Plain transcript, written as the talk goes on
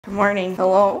Good morning.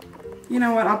 Hello. You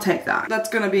know what? I'll take that. That's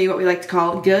gonna be what we like to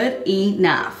call good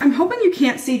enough. I'm hoping you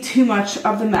can't see too much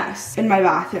of the mess in my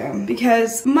bathroom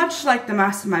because much like the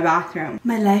mess in my bathroom,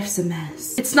 my life's a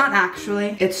mess. It's not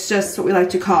actually. It's just what we like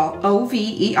to call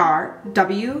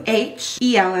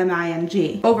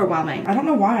OVERWHELMING. Overwhelming. I don't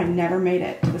know why I never made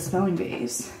it to the spelling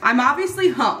bees. I'm obviously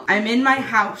home. I'm in my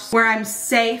house where I'm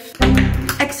safe.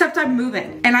 Except I'm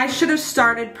moving, and I should have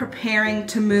started preparing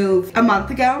to move a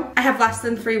month ago. I have less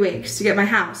than 3 weeks to get my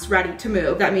house ready to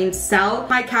move. That means sell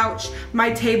my couch, my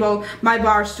table, my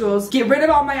bar stools, get rid of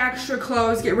all my extra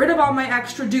clothes, get rid of all my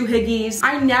extra doohickeys.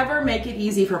 I never make it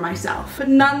easy for myself, but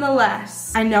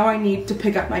nonetheless, I know I need to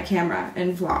pick up my camera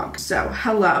and vlog. So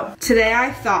hello. Today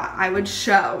I thought I would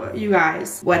show you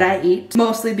guys what I eat,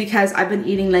 mostly because I've been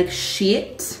eating like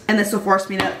shit, and this will force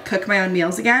me to cook my own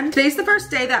meals again. Today's the first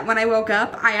day that when I woke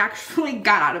up, I actually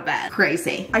got out of bed.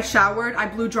 Crazy. I showered, I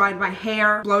blow dried my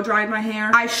hair,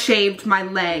 I shaved my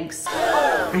legs.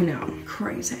 I know,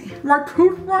 crazy. My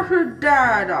toothbrush is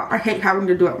dead. I hate having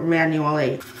to do it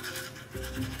manually.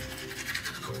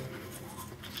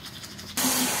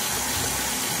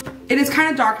 It is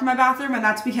kind of dark in my bathroom, and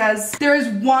that's because there is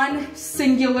one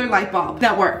singular light bulb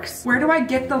that works. Where do I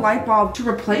get the light bulb to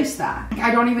replace that?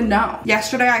 I don't even know.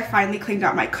 Yesterday, I finally cleaned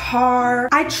out my car.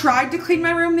 I tried to clean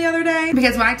my room the other day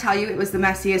because when I tell you it was the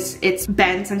messiest it's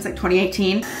been since like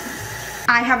 2018,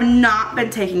 I have not been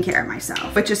taking care of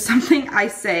myself, which is something I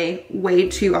say way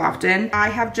too often. I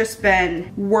have just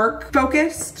been work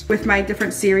focused with my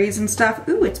different series and stuff.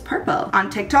 Ooh, it's purple. On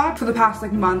TikTok for the past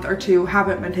like month or two,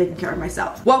 haven't been taking care of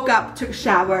myself. Woke up, took a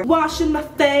shower, washing my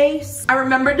face. I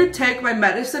remembered to take my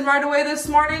medicine right away this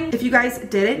morning. If you guys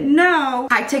didn't know,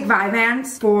 I take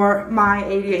Vyvanse for my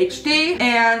ADHD,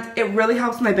 and it really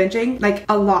helps my binging, like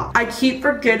a lot. I keep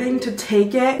forgetting to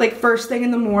take it like first thing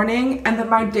in the morning, and then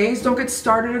my days don't get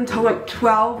started until like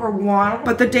 12 or 1.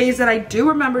 But the days that I do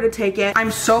remember to take it, I'm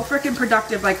so freaking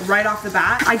productive, like right off the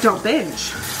bat. I don't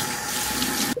binge.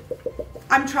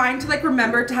 I'm trying to like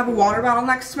remember to have a water bottle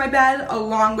next to my bed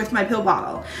along with my pill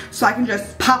bottle, so I can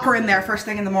just pop her in there first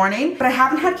thing in the morning. But I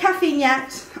haven't had caffeine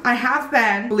yet. I have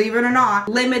been, believe it or not,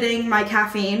 limiting my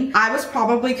caffeine. I was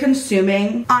probably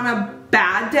consuming on a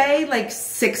bad day like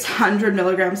 600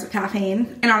 milligrams of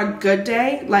caffeine, and on a good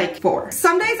day like 4.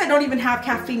 Some days I don't even have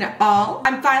caffeine at all.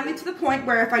 I'm finally to the point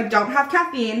where if I don't have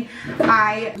caffeine,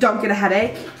 I don't get a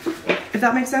headache, if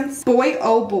that makes sense. Boy,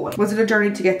 oh boy, was it a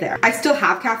journey to get there. I still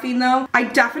have caffeine though. I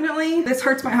definitely, this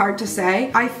hurts my heart to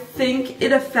say, I think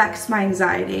it affects my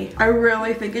anxiety. I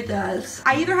really think it does.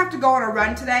 I either have to go on a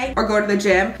run today or go to the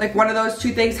gym. Like one of those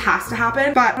two things has to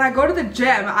happen. But when I go to the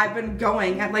gym, I've been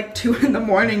going at like 2 in the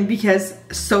morning because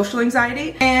social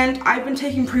anxiety, and I've been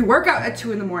taking pre-workout at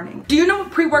 2 in the morning. Do you know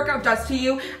what pre-workout does to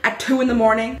you at 2 in the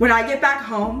morning? When I get back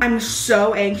home, I'm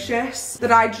so anxious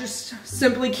that I just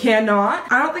simply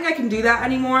cannot. I don't think I can do that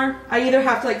anymore. I either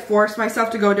have to like force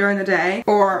myself to go during the day,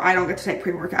 or I don't get to take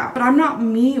pre-workout. But I'm not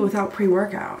me without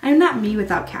pre-workout. I'm not me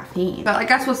without caffeine. But I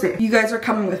guess we'll see. You guys are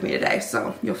coming with me today,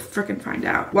 so you'll freaking find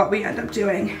out what we end up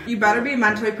doing. You better be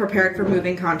mentally prepared for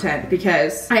moving content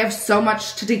because I have so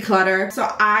much to declutter.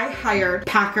 So I hired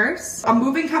packers. A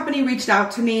moving company reached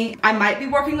out to me. I might be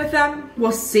working with them.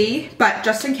 We'll see. But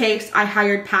just in case, I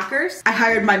hired packers. I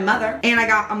hired my mother, and I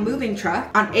got a moving truck.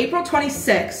 On April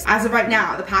 26th, as of right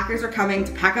now, the packers are coming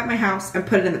to pack up my house and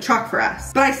put it in the truck for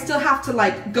us. But I still have to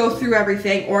like go through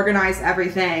everything, organize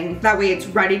everything. That way it's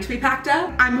ready to be packed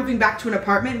up. I'm moving back to an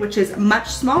apartment which is much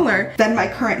smaller than my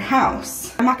current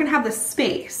house. I'm not gonna have the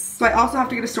space. So I also have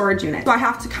to get a storage unit. So I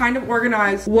have to kind of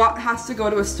organize what has to go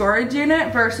to a storage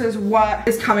unit versus what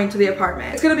is coming to the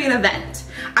apartment. It's gonna be an event.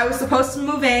 I was supposed to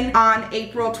move in on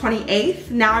April 28th.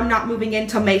 Now I'm not moving in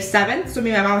till May 7th. So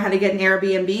me and my mom had to get an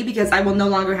Airbnb because I will no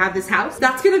longer have this house.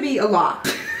 That's gonna be a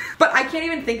lot. But I can't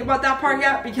even think about that part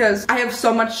yet because I have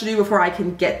so much to do before I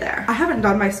can get there. I haven't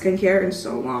done my skincare in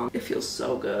so long. It feels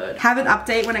so good. Have an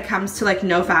update when it comes to like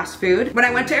no fast food. When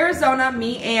I went to Arizona,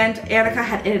 me and Annika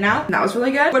had In-N-Out, and that was really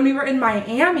good. When we were in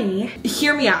Miami,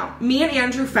 hear me out. Me and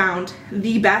Andrew found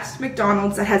the best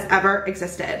McDonald's that has ever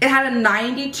existed. It had a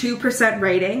 92%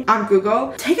 rating on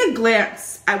Google. Take a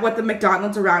glance at what the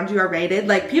McDonald's around you are rated.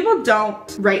 Like, people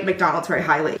don't rate McDonald's very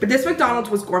highly, but this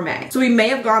McDonald's was gourmet. So we may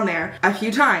have gone there a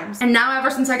few times, and now ever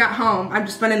since I got home, I've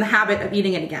just been in the habit of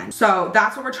eating it again. So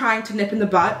that's what we're trying to nip in the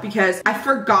butt because I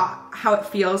forgot how it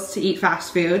feels to eat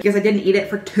fast food because I didn't eat it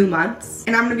for 2 months.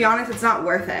 And I'm gonna be honest, it's not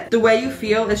worth it. The way you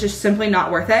feel is just simply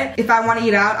not worth it. If I wanna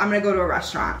eat out, I'm gonna go to a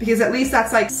restaurant because at least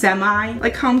that's like semi,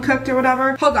 like home cooked or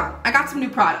whatever. Hold on, I got some new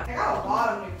products. I got a lot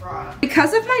of new products. product.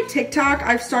 Because of my TikTok,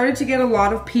 I've started to get a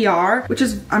lot of PR, which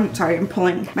is, I'm sorry, I'm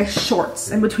pulling my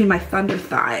shorts in between my thunder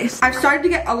thighs. I've started to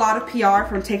get a lot of PR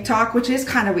from TikTok, which is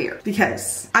kind of weird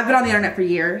because I've been on the internet for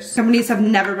years. Companies have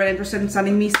never been interested in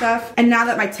sending me stuff. And now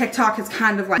that my TikTok is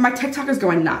kind of like, my TikTok is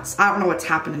going nuts. I don't know what's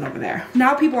happening over there.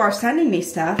 Now people are sending me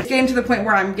stuff. It's getting to the point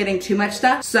where I'm getting too much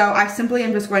stuff. So I simply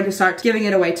am just going to start giving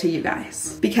it away to you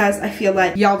guys because I feel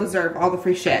like y'all deserve all the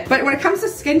free shit. But when it comes to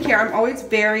skincare, I'm always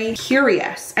very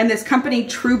curious. And this company,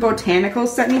 True Botanicals,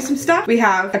 sent me some stuff. We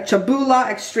have a Chabula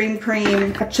Extreme Cream,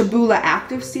 a Chabula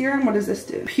Active Serum. What does this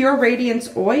do? Pure Radiance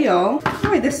Oil. Oh,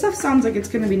 wait, this stuff sounds like it's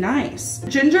gonna be nice.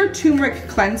 Ginger Turmeric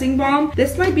Cleansing Balm.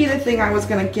 This might be the thing I was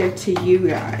gonna give to you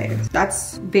guys.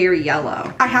 That's very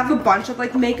yellow. I have a bunch of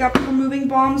like makeup removing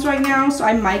balms right now, so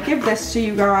I might give this to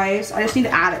you guys. I just need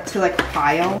to add it to like a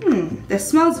pile. This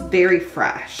smells very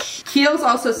fresh. Kiehl's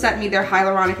also sent me their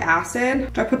hyaluronic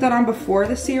acid. Do I put that on before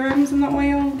the serums and the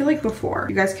oil? I feel like before.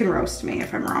 You guys can roast me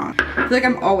if I'm wrong. I feel like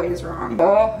I'm always wrong.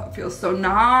 Oh, it feels so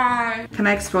nice. Can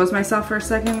I expose myself for a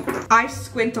second? I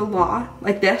squint a lot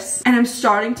like this, and I'm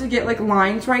starting to get like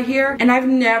lines right here, and I've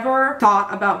never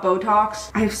thought about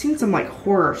Botox. I've seen some like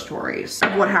horror stories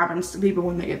of what happens to people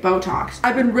when they get Botox.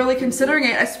 I've been really considering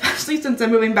it, especially since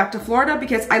I'm moving back to Florida,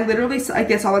 because I literally like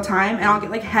this all the time, and I'll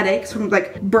get like headaches from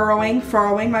like burrowing,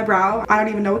 furrowing my brow. I don't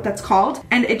even know what that's called,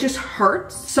 and it just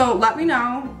hurts. So let me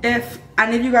know if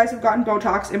any of you guys have gotten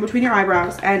Botox in between your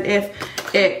eyebrows, and if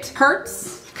it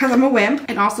hurts because I'm a wimp,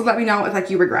 and also let me know if like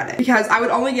you regret it, because I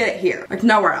would only get it here, like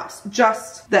nowhere else,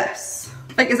 just this.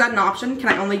 Like, is that an option? Can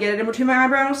I only get it in between my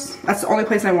eyebrows? That's the only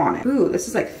place I want it. Ooh, this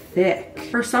is like thick.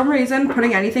 For some reason,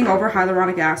 putting anything over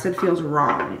hyaluronic acid feels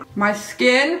wrong. My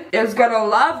skin is gonna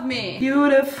love me.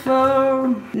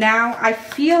 Beautiful. Now, I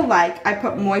feel like I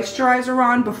put moisturizer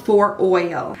on before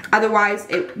oil. Otherwise,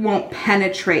 it won't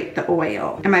penetrate the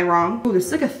oil. Am I wrong? Ooh, this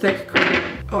is like a thick cream.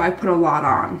 Oh, I put a lot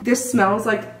on. This smells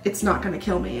like it's not gonna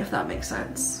kill me, if that makes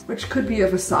sense. Which could be a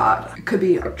facade. It could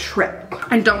be a trick.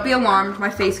 And don't be alarmed, my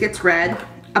face gets red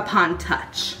upon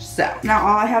touch. So, now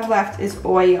all I have left is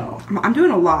oil. I'm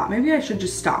doing a lot. Maybe I should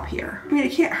just stop here. I mean,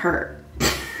 it can't hurt.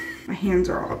 My hands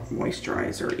are all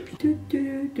moisturized already.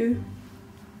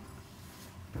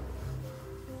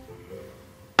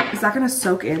 Is that gonna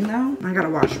soak in though? I gotta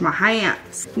wash my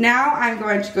hands. Now I'm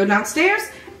going to go downstairs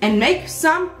and make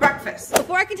some breakfast.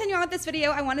 Before I continue on with this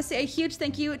video, I want to say a huge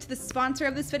thank you to the sponsor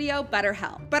of this video,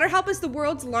 BetterHelp. BetterHelp is the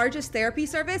world's largest therapy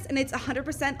service, and it's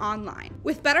 100% online.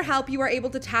 With BetterHelp, you are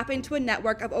able to tap into a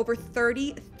network of over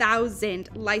 30,000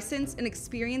 licensed and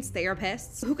experienced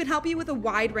therapists who can help you with a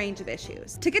wide range of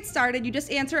issues. To get started, you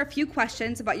just answer a few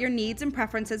questions about your needs and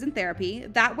preferences in therapy.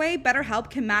 That way,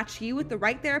 BetterHelp can match you with the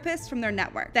right therapist from their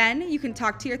network. Then, you can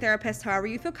talk to your therapist however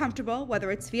you feel comfortable, whether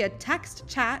it's via text,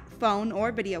 chat, phone,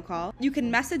 or video call. You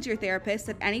can message your therapist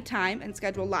at any time and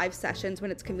schedule live sessions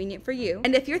when it's convenient for you.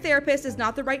 And if your therapist is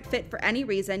not the right fit for any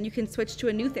reason, you can switch to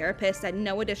a new therapist at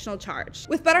no additional charge.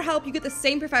 With BetterHelp, you get the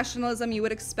same professionalism you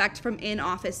would expect from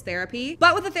in-office therapy,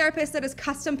 but with a therapist that is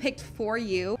custom picked for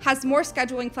you, has more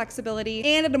scheduling flexibility,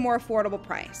 and at a more affordable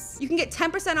price. You can get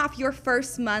 10% off your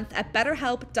first month at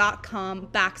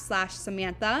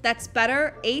betterhelp.com/Samantha. That's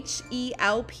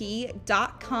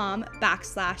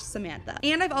betterhelp.com/Samantha.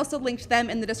 And I've also linked them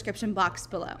in the description box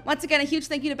below. Once again, a huge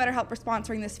thank you to BetterHelp for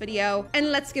sponsoring this video,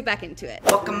 and let's get back into it.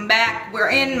 Welcome back. We're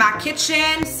in my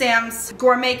kitchen, Sam's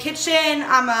gourmet kitchen.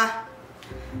 I'm a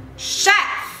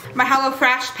chef. My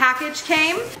HelloFresh package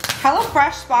came.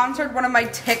 HelloFresh sponsored one of my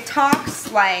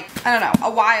TikToks like, I don't know, a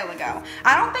while ago.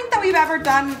 I don't think that we've ever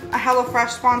done a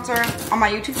HelloFresh sponsor on my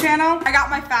YouTube channel. I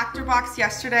got my Factor box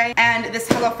yesterday, and this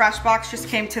HelloFresh box just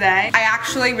came today. I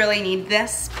actually really need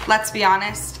this, let's be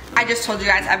honest. I just told you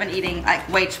guys I've been eating like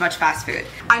way too much fast food.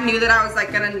 I knew that I was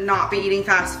like gonna not be eating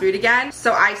fast food again,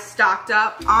 so I stocked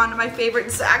up on my favorite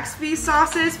Zaxby's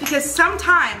sauces, because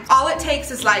sometimes all it takes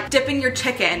is like dipping your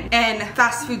chicken in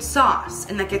fast food sauce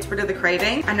and that gets rid of the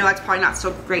craving. I know that's probably not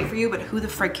so great for you, but who the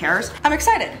frig cares? I'm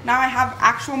excited. Now I have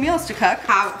actual meals to cook.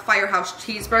 Have Firehouse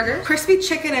cheeseburger, crispy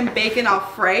chicken and bacon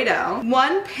Alfredo,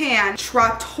 1 pan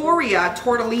Trattoria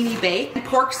tortellini bake,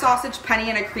 pork sausage penny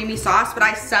and a creamy sauce, but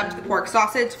I subbed the pork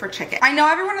sausage for chicken. I know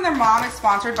everyone and their mom is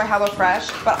sponsored by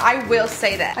HelloFresh, but I will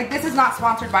say that. Like, this is not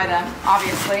sponsored by them,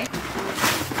 obviously.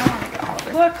 I want to get all of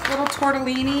it. Look, little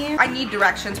tortellini. I need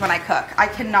directions when I cook. I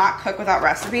cannot cook without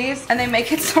recipes, and they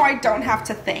make it so I don't have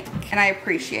to think, and I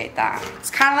appreciate that. It's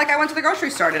kind of like I went to the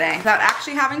grocery store today without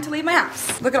actually having to leave my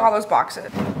house. Look at all those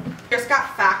boxes. Just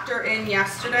got Factor in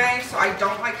yesterday, so I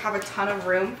don't like have a ton of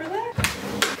room for this.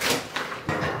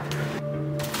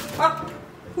 Oh.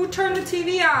 Who turned the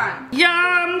TV on?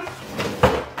 Yum!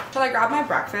 Till I grab my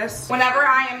breakfast. Whenever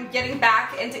I am getting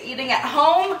back into eating at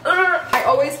home, I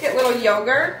always get little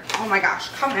yogurt. Oh my gosh,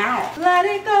 come out. Let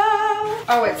it go.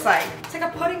 Oh, it's like a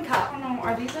pudding cup. I don't know,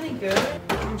 are these any good?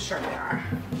 I'm sure they are.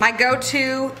 My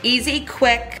go-to, easy,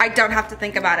 quick, I don't have to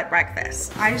think about it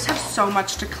breakfast. I just have so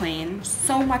much to clean,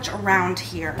 so much around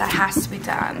here that has to be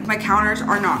done. My counters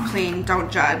are not clean,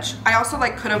 don't judge. I also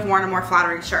like could have worn a more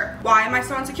flattering shirt. Why am I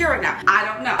so insecure right now? I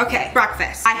don't know. Okay,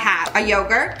 breakfast. I have a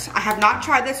yogurt. I have not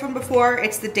tried this one before.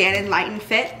 It's the Dan & Lighten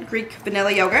Fit Greek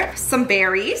vanilla yogurt. Some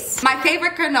berries. My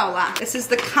favorite granola. This is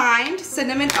the Kind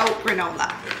cinnamon oat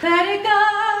granola. Let it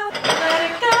go,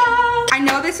 let it go. I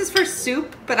know this is for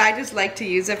soup, but I just like to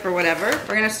use it for whatever.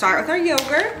 We're gonna start with our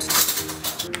yogurt.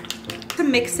 To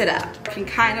mix it up, it can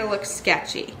kind of look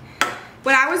sketchy.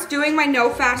 When I was doing my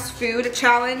no fast food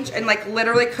challenge and like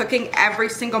literally cooking every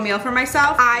single meal for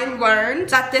myself, I learned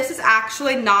that this is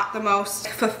actually not the most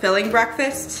fulfilling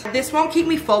breakfast. This won't keep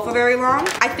me full for very long.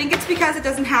 I think it's because it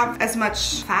doesn't have as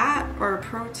much fat or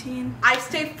protein. I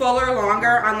stay fuller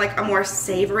longer on like a more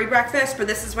savory breakfast, but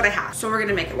this is what I have. So we're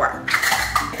gonna make it work.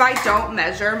 If I don't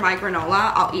measure my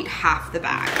granola, I'll eat half the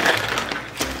bag.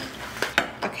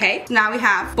 Okay, so now we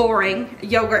have boring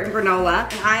yogurt and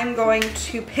granola, and I'm going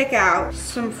to pick out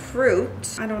some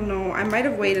fruit. I don't know, I might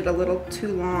have waited a little too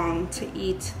long to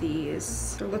eat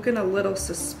these. They're looking a little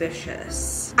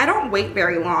suspicious. I don't wait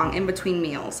very long in between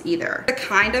meals either. I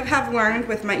kind of have learned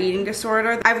with my eating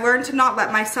disorder, I've learned to not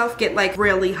let myself get like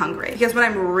really hungry. Because when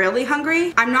I'm really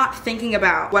hungry, I'm not thinking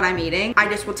about what I'm eating. I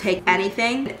just will take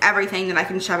anything, everything that I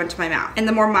can shove into my mouth. And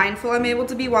the more mindful I'm able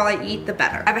to be while I eat, the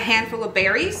better. I have a handful of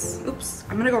berries. Oops,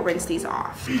 I'm gonna go rinse these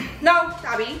off. No,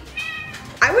 Abby.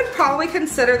 I would probably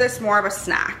consider this more of a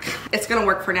snack. It's gonna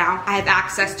work for now. I have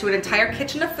access to an entire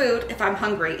kitchen of food if I'm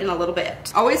hungry in a little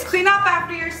bit. Always clean up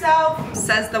after yourself,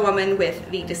 says the woman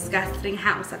with the disgusting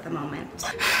house at the moment.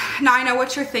 Now I know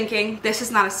what you're thinking. This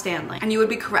is not a Stanley. And you would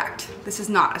be correct. This is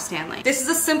not a Stanley. This is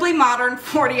a Simply Modern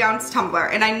 40-ounce tumbler.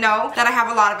 And I know that I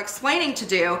have a lot of explaining to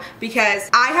do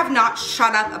because I have not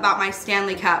shut up about my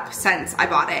Stanley cup since I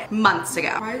bought it months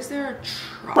ago. Why is there a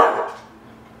truck?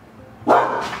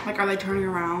 Like, are they turning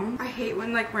around? I hate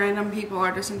when like random people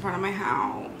are just in front of my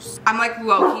house. I'm like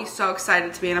low-key so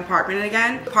excited to be in an apartment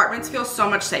again. Apartments feel so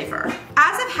much safer.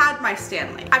 As I've had my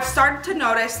Stanley, I've started to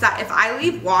notice that if I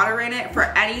leave water in it for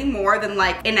any more than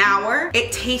like an hour,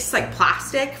 it tastes like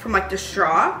plastic from like the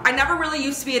straw. I never really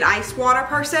used to be an ice water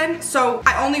person, so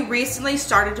I only recently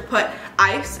started to put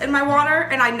ice in my water,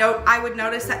 and I would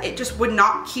notice that it just would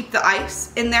not keep the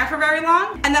ice in there for very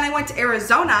long. And then I went to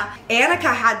Arizona.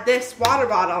 Annika had this water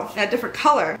bottle in a different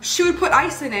color. She would put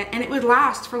ice in it and it would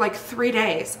last for like 3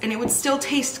 days and it would still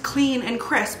taste clean and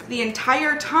crisp the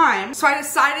entire time. So I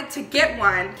decided to get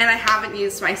one, and I haven't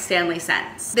used my Stanley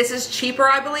since. This is cheaper,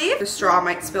 I believe. The straw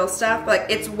might spill stuff, but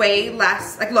like it's way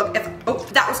less. Like look, if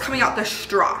that was coming out the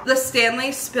straw. The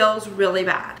Stanley spills really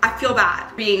bad. I feel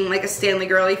bad being like a Stanley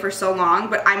girly for so long,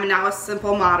 but I'm now a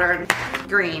Simple Modern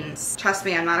greens. Trust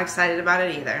me, I'm not excited about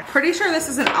it either. Pretty sure this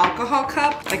is an alcohol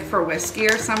cup, like for whiskey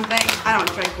or something. I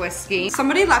don't drink whiskey.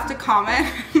 Somebody left a comment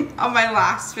on my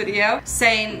last video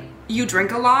saying, you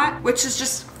drink a lot, which is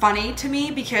just funny to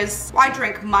me because I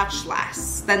drink much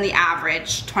less than the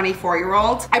average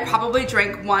 24-year-old. I probably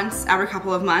drink once every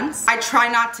couple of months. I try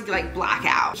not to like black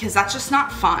out because that's just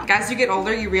not fun. As you get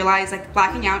older, you realize like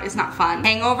blacking out is not fun.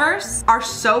 Hangovers are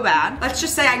so bad. Let's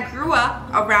just say I grew up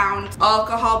around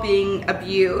alcohol being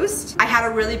abused. I had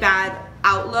a really bad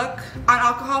outlook on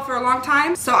alcohol for a long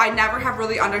time, so I never have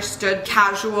really understood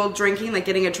casual drinking, like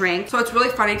getting a drink. So it's really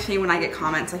funny to me when I get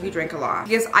comments like you drink a lot,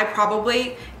 because I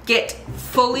probably get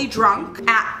fully drunk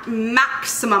at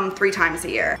maximum 3 times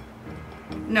a year.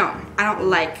 No, I don't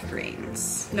like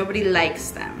greens. Nobody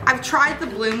likes them. I've tried the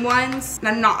Bloom ones, and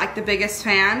I'm not like the biggest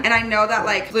fan. And I know that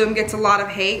like Bloom gets a lot of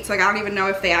hate, so like I don't even know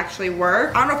if they actually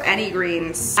work. I don't know if any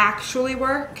greens actually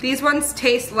work. These ones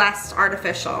taste less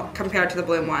artificial compared to the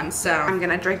Bloom ones, so I'm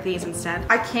gonna drink these instead.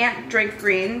 I can't drink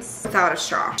greens without a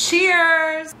straw.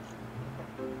 Cheers!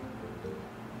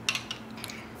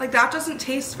 Like that doesn't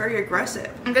taste very aggressive.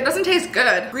 Like it doesn't taste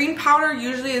good. Green powder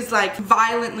usually is like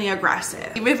violently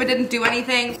aggressive. Even if it didn't do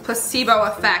anything, placebo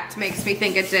effect makes me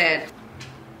think it did.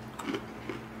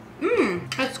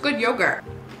 That's good yogurt.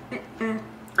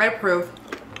 I approve.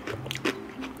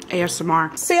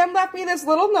 ASMR. Sam left me this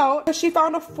little note that she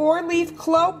found a 4-leaf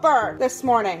clover this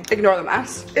morning. Ignore the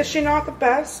mess. Is she not the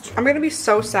best? I'm gonna be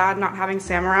so sad not having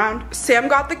Sam around. Sam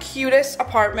got the cutest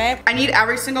apartment. I need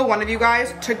every single one of you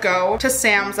guys to go to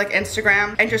Sam's like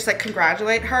Instagram and just like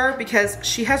congratulate her, because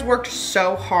she has worked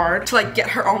so hard to like get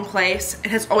her own place.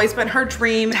 It has always been her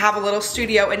dream to have a little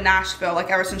studio in Nashville, like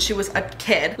ever since she was a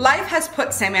kid. Life has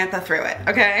put Samantha through it,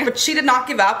 okay? But she did not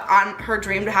give up on her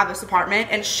dream to have this apartment,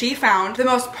 and she found the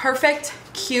most perfect,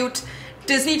 cute,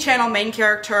 Disney Channel main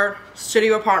character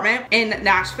studio apartment in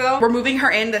Nashville. We're moving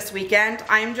her in this weekend.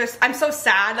 I'm so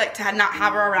sad like to not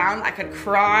have her around. I could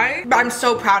cry, but I'm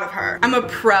so proud of her. I'm a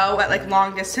pro at like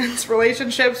long distance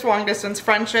relationships, long distance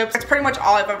friendships. That's pretty much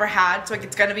all I've ever had, so like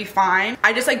it's gonna be fine.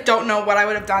 I just like don't know what I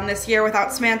would have done this year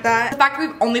without Samantha. The fact that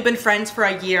we've only been friends for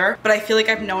a year, but I feel like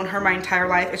I've known her my entire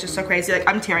life. It's just so crazy. Like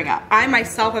I'm tearing up. I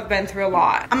myself have been through a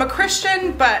lot. I'm a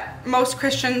Christian, but most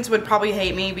Christians would probably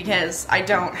hate me because I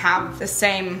don't have the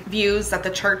same views that the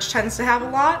church tends to have a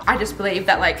lot. I just believe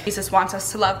that like Jesus wants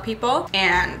us to love people,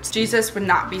 and Jesus would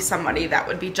not be somebody that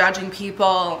would be judging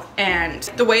people, and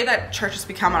the way that church has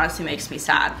become honestly makes me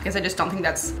sad, because I just don't think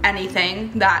that's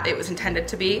anything that it was intended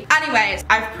to be. Anyways,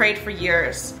 I've prayed for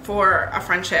years for a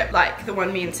friendship like the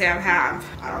one me and Sam have.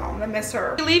 I don't know, I'm gonna miss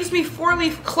her. She leaves me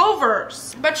 4-leaf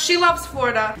clovers, but she loves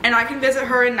Florida, and I can visit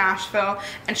her in Nashville,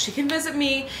 and she can visit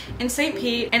me in St.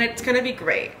 Pete, and it's gonna be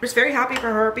great. I'm just very happy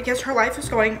for her because her life is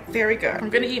going very good. I'm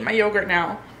gonna eat my yogurt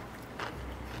now.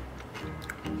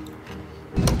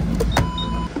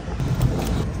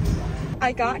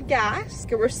 I got gas,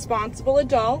 a responsible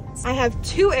adult. I have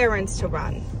 2 errands to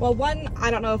run. Well, one,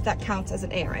 I don't know if that counts as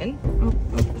an errand.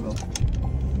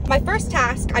 My first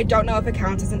task, I don't know if it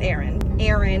counts as an errand.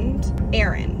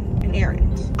 An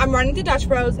errand. I'm running to Dutch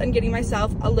Bros and getting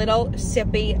myself a little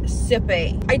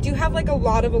sippy. I do have like a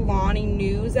lot of Alani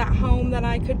News at home that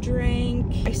I could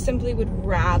drink. I simply would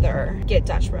rather get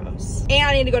Dutch Bros. And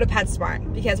I need to go to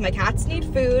PetSmart because my cats need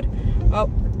food.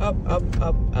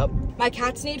 My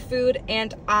cats need food,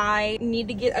 and I need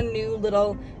to get a new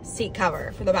little seat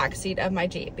cover for the back seat of my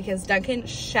Jeep because Duncan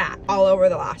shat all over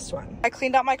the last one. I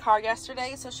cleaned out my car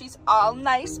yesterday, so she's all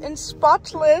nice and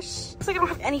spotless. Looks like I don't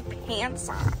have any pants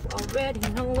on. Already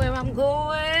know where I'm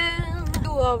going.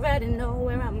 You already know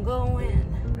where I'm going.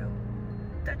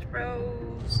 Dutch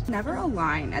Bros. Never a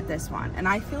line at this one, and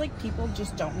I feel like people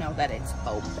just don't know that it's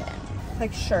open.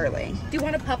 Like Shirley. Do you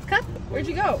want a pup cup? Where'd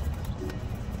you go?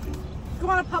 You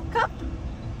want a pup cup?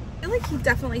 I feel like he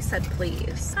definitely said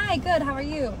please. Hi, good, how are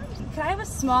you? Can I have a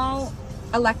small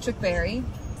electric berry?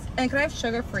 And can I have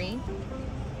sugar free?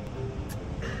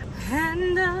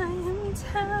 And I am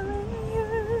telling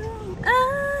you,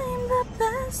 I'm the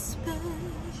best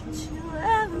bitch you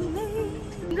ever meet.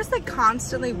 I'm just like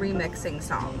constantly remixing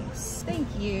songs. Thank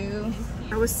you.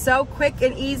 It was so quick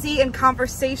and easy and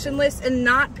conversationless and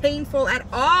not painful at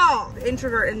all. The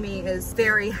introvert in me is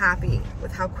very happy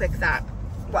with how quick that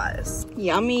was.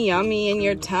 Yummy, yummy in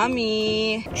your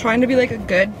tummy. Trying to be like a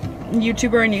good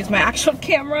YouTuber and use my actual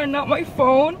camera and not my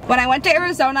phone. When I went to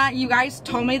Arizona, you guys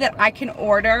told me that I can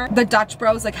order the Dutch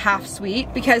Bros like half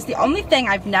sweet, because the only thing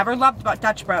I've never loved about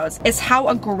Dutch Bros is how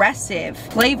aggressive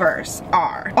flavors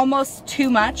are. Almost too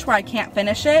much where I can't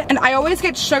finish it. And I always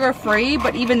get sugar free,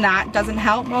 but even that doesn't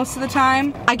help most of the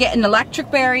time. I get an electric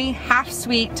berry, half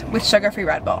sweet with sugar free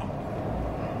Red Bull.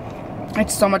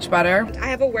 It's so much better. I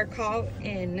have a work call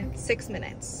in 6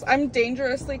 minutes. I'm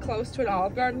dangerously close to an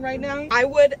Olive Garden right now. I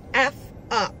would F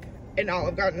up an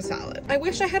Olive Garden salad. I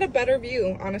wish I had a better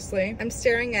view, honestly. I'm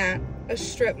staring at a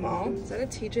strip mall. Is that a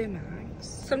TJ Maxx?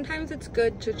 Sometimes it's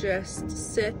good to just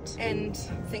sit and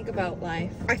think about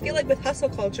life. I feel like with hustle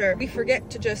culture, we forget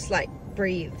to just like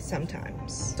breathe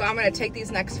sometimes. So I'm gonna take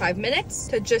these next 5 minutes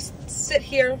to just sit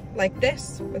here like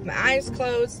this with my eyes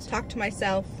closed, talk to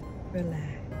myself, relax.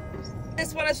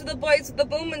 This one is for the boys with the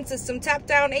booming system. Tap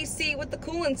down AC with the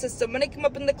cooling system. When they come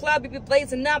up in the club, you be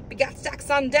blazing up. You got stacks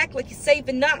on deck like you're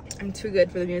saving up. I'm too good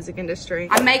for the music industry.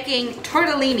 I'm making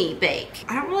tortellini bake.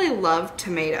 I don't really love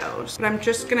tomatoes, but I'm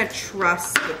just gonna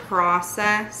trust the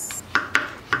process.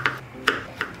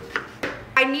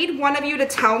 I need one of you to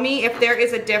tell me if there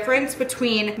is a difference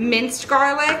between minced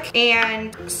garlic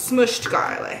and smushed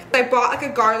garlic. I bought like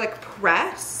a garlic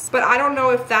press, but I don't know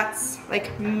if that's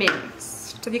like minced.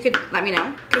 So if you could let me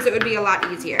know, because it would be a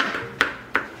lot easier.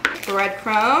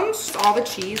 Breadcrumbs, all the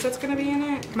cheese that's gonna be in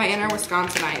it. My inner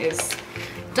Wisconsinite is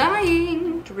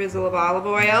dying. Drizzle of olive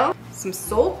oil, some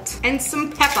salt, and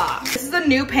some pepper. This is a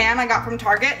new pan I got from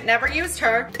Target. Never used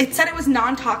her. It said it was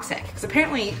non-toxic, because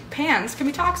apparently pans can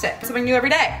be toxic. Something new every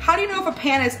day. How do you know if a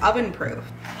pan is oven proof?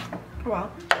 Oh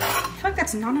well. I feel like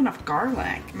that's not enough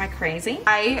garlic. Am I crazy?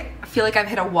 I feel like I've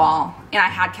hit a wall and I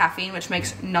had caffeine, which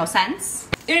makes no sense.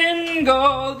 In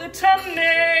go the tomatoes.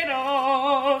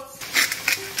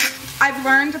 I've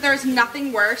learned that there's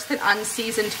nothing worse than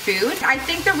unseasoned food. I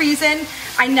think the reason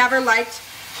I never liked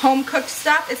home cooked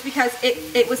stuff is because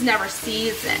it was never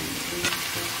seasoned.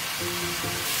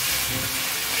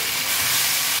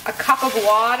 A cup of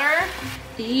water.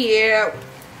 Ew.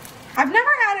 I've never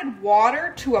added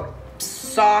water to a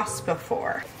sauce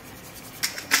before.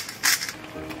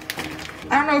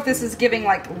 I don't know if this is giving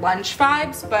like lunch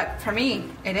vibes, but for me,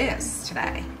 it is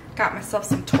today. Got myself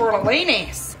some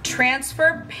tortellinis.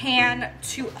 Transfer pan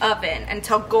to oven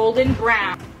until golden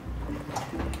brown.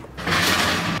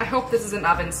 I hope this is an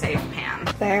oven safe pan.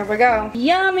 There we go.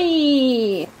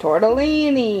 Yummy!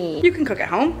 Tortellini. You can cook at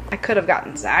home. I could have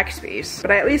gotten Zaxby's,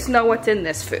 but I at least know what's in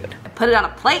this food. I put it on a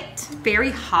plate.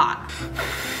 Very hot.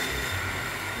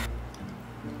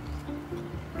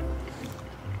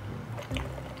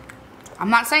 I'm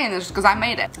not saying this because I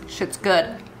made it. Shit's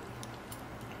good.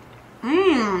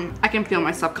 I can feel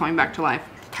myself coming back to life.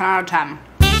 10 out of 10.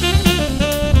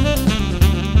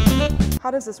 How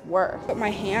does this work? Put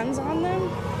my hands on them?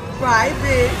 Right,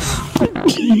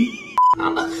 bitch.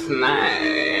 I'm a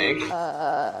snake.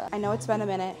 I know it's been a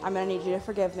minute. I'm gonna need you to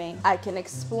forgive me. I can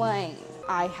explain.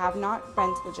 I have not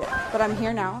been to the gym, but I'm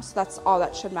here now, so that's all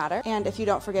that should matter. And if you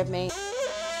don't forgive me,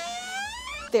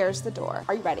 there's the door.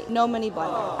 Are you ready? No mini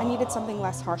blender. I needed something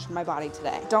less harsh for my body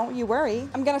today. Don't you worry.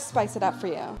 I'm gonna spice it up for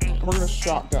you. We're gonna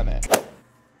shotgun it.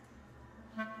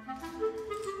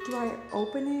 Do I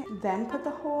open it, then put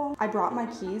the hole? I brought my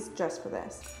keys just for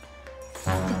this.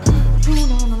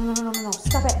 No.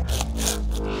 Stop it.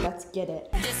 Let's get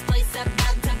it. This place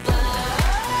about to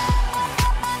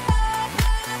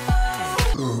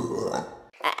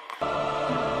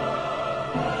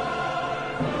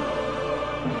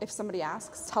If somebody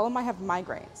asks, tell them I have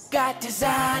migraines. Got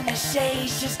designer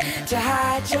shades just to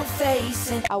hide your face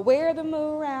and I wear them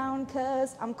around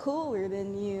cause I'm cooler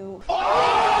than you.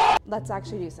 Let's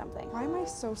actually do something. Why am I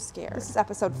so scared? This is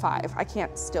episode 5. I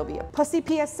can't still be a pussy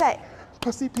PSA.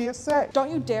 Pussy PSA.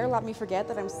 Don't you dare let me forget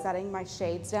that I'm setting my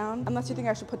shades down, unless you think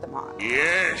I should put them on.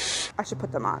 Yes. I should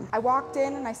put them on. I walked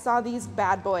in and I saw these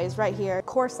bad boys right here,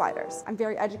 core sliders. I'm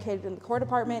very educated in the core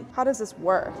department. How does this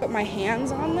work? Put my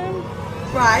hands on them?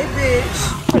 Right,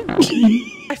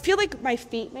 bitch. I feel like my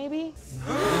feet maybe.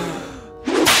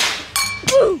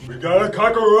 We got a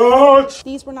cockroach.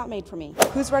 These were not made for me.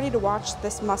 Who's ready to watch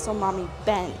this muscle mommy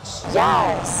bench?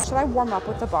 Yes! Should I warm up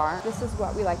with the bar? This is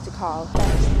what we like to call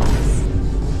bench press.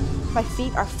 My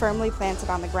feet are firmly planted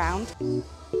on the ground.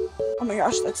 Oh my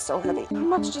gosh, that's so heavy. How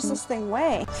much does this thing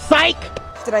weigh? psych.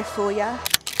 Did I fool ya?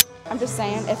 I'm just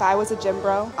saying, if I was a gym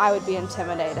bro, I would be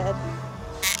intimidated.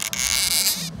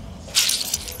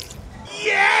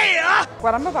 Yeah!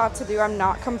 What I'm about to do, I'm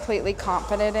not completely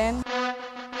confident in.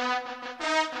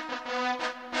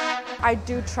 I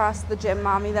do trust the gym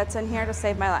mommy that's in here to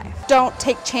save my life. Don't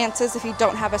take chances if you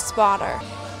don't have a spotter.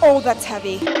 Oh, that's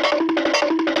heavy.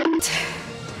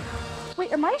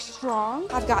 Wait, am I strong?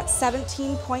 I've got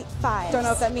 17.5. Don't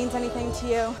know if that means anything to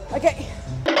you. Okay.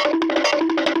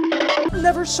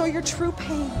 Never show your true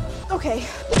pain. Okay.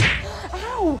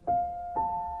 Ow.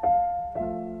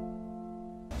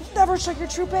 Never show your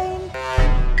true pain.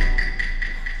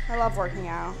 I love working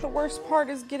out. The worst part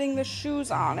is getting the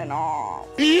shoes on and off.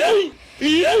 Yes.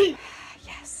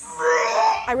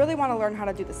 I really want to learn how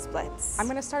to do the splits. I'm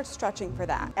gonna start stretching for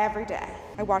that every day.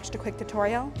 I watched a quick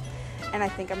tutorial and I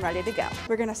think I'm ready to go.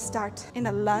 We're gonna start in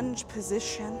a lunge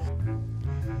position.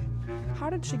 How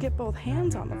did she get both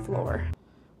hands on the floor?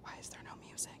 Why is there no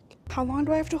music? How long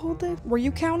do I have to hold it? Were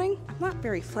you counting? I'm not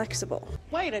very flexible.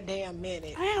 Wait a damn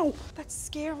minute. Ow, that's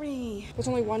scary. There's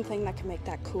only one thing that can make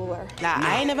that cooler. Nah,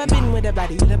 I ain't never been with a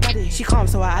body. She calm,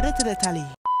 so I added to the tally.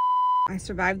 I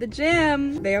survived the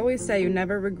gym. They always say you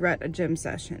never regret a gym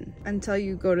session until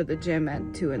you go to the gym at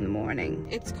 2 in the morning.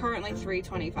 It's currently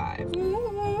 3:25.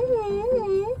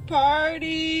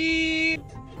 Party!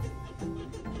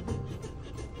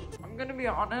 I'm gonna be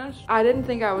honest, I didn't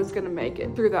think I was gonna make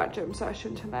it through that gym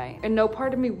session tonight. And no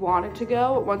part of me wanted to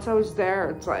go, but once I was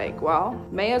there, it's like, well,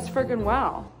 may as friggin'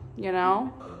 well, you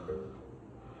know?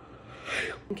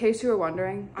 In case you were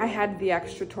wondering, I had the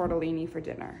extra tortellini for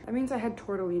dinner. That means I had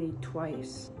tortellini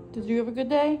twice. Did you have a good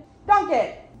day? Duncan!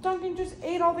 Duncan just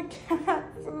ate all the cat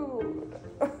food.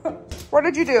 What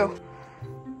did you do?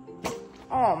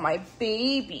 Oh, my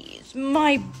babies.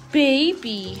 My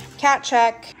baby. Cat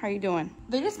check. How you doing?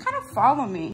 They just kind of follow me.